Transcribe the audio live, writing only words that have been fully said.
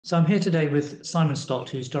So I'm here today with Simon Stott,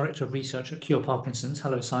 who's Director of Research at Cure Parkinson's.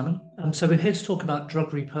 Hello, Simon. So we're here to talk about drug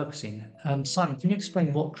repurposing. Simon, can you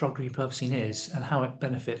explain what drug repurposing is and how it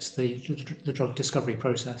benefits the drug discovery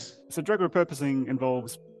process? So drug repurposing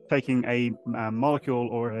involves taking a molecule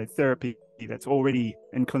or a therapy that's already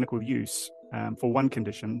in clinical use for one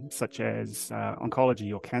condition, such as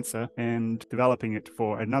oncology or cancer, and developing it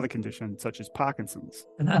for another condition, such as Parkinson's.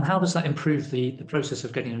 And how does that improve the process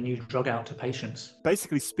of getting a new drug out to patients?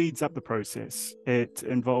 Basically speeds up the process. It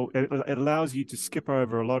allows you to skip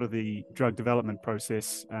over a lot of the drug development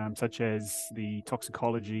process, such as the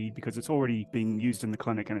toxicology, because it's already being used in the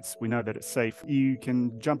clinic and we know that it's safe. You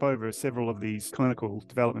can jump over several of these clinical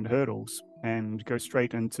development hurdles and go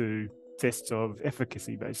straight into tests of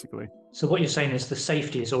efficacy, basically. So what you're saying is the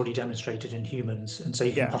safety is already demonstrated in humans, and so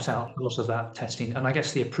you can Yeah. cut out a lot of that testing. And I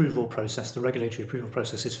guess the approval process, the regulatory approval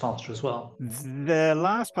process, is faster as well. The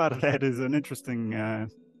last part of that is an interesting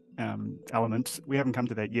element. We haven't come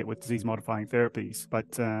to that yet with disease-modifying therapies, but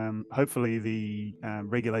hopefully the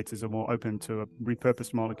regulators are more open to a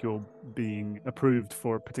repurposed molecule being approved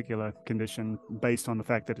for a particular condition based on the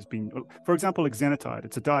fact that it's been, for example, exenatide.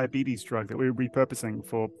 It's a diabetes drug that we're repurposing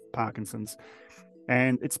for Parkinson's.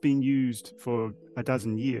 And it's been used for a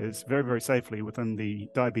dozen years very, very safely within the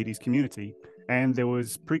diabetes community. And there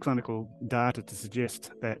was preclinical data to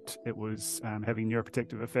suggest that it was having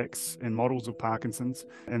neuroprotective effects in models of Parkinson's.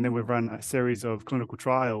 And then we've run a series of clinical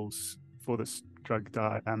trials for this drug,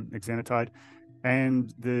 exenatide.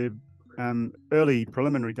 And the early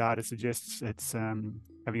preliminary data suggests it's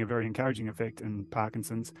having a very encouraging effect in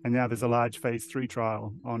Parkinson's. And now there's a large phase 3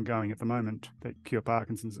 trial ongoing at the moment that Cure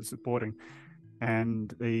Parkinson's is supporting.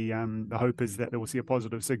 And the hope is that they will see a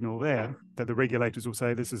positive signal there, that the regulators will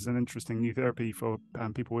say this is an interesting new therapy for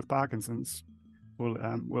people with Parkinson's.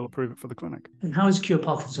 We'll approve it for the clinic. And how is Cure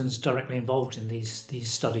Parkinson's directly involved in these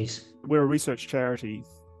studies? We're a research charity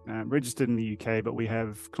registered in the UK, but we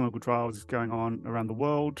have clinical trials going on around the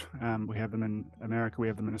world. We have them in America, we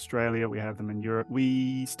have them in Australia, we have them in Europe.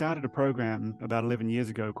 We started a program about 11 years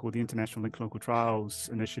ago called the International Clinical Trials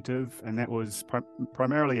Initiative, and that was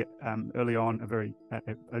primarily early on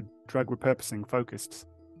a drug repurposing focused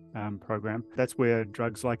program. That's where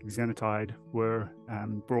drugs like exenatide were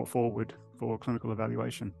brought forward for clinical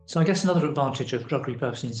evaluation. So I guess another advantage of drug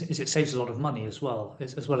repurposing is it saves a lot of money as well,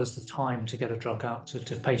 as well as the time to get a drug out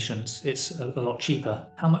to patients. It's a lot cheaper.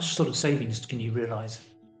 How much sort of savings can you realize?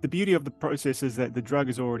 The beauty of the process is that the drug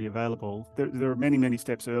is already available. There are many, many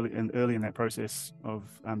steps early in that process of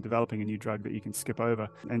developing a new drug that you can skip over.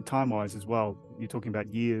 And time-wise as well, you're talking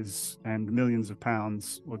about years and millions of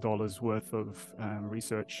pounds or dollars worth of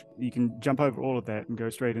research. You can jump over all of that and go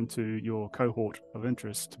straight into your cohort of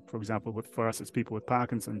interest. For example, for us, it's people with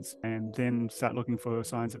Parkinson's, and then start looking for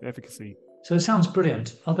signs of efficacy. So it sounds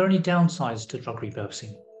brilliant. Are there any downsides to drug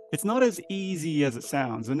repurposing? It's not as easy as it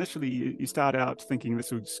sounds. Initially, you start out thinking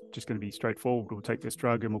this was just going to be straightforward. We'll take this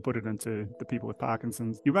drug and we'll put it into the people with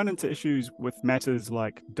Parkinson's. You run into issues with matters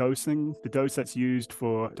like dosing. The dose that's used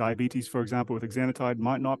for diabetes, for example, with exenatide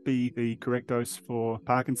might not be the correct dose for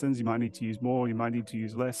Parkinson's. You might need to use more, you might need to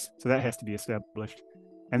use less. So that has to be established.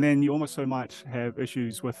 And then you also might have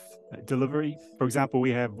issues with delivery. For example,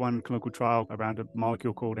 we have one clinical trial around a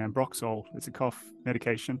molecule called ambroxol. It's a cough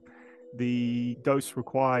medication. The dose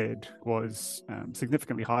required was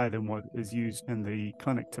significantly higher than what is used in the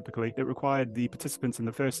clinic typically. It required the participants in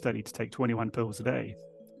the first study to take 21 pills a day,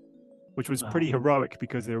 which was pretty heroic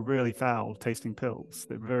because they're really foul tasting pills.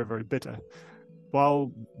 They're very, very bitter.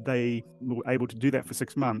 While they were able to do that for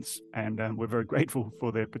 6 months, and we're very grateful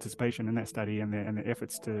for their participation in that study and their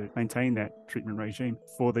efforts to maintain that treatment regime.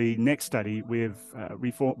 For the next study, we've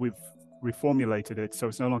reformulated it so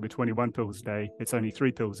it's no longer 21 pills a day, it's only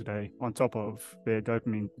 3 pills a day on top of their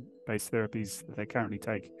dopamine-based therapies that they currently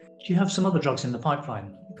take. Do you have some other drugs in the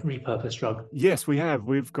pipeline, repurposed drug? Yes, we have.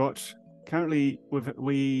 We've got currently,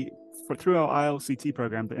 through our ILCT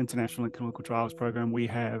program, the International Clinical Trials Program, we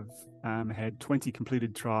have had 20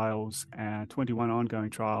 completed trials and 21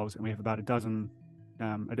 ongoing trials, and we have about a dozen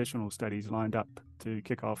additional studies lined up to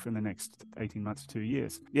kick off in the next 18 months to 2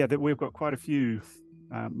 years. Yeah, that we've got quite a few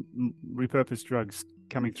repurposed drugs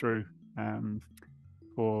coming through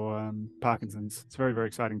for Parkinson's. It's a very, very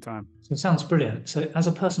exciting time. So it sounds brilliant. So as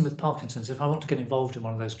a person with Parkinson's, if I want to get involved in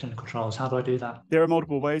one of those clinical trials, how do I do that? There are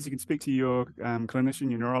multiple ways. You can speak to your clinician,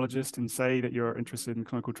 your neurologist, and say that you're interested in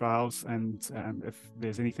clinical trials. And if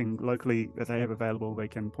there's anything locally that they have available, they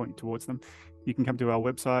can point you towards them. You can come to our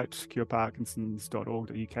website,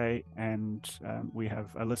 cureparkinsons.org.uk, and we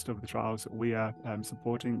have a list of the trials that we are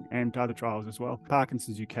supporting and other trials as well.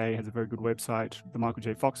 Parkinson's UK has a very good website. The Michael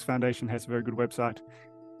J. Fox Foundation has a very good website.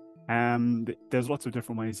 There's lots of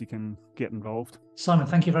different ways you can get involved. Simon,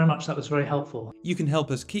 thank you very much. That was very helpful. You can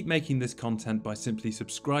help us keep making this content by simply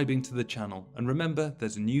subscribing to the channel. And remember,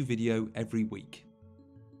 there's a new video every week.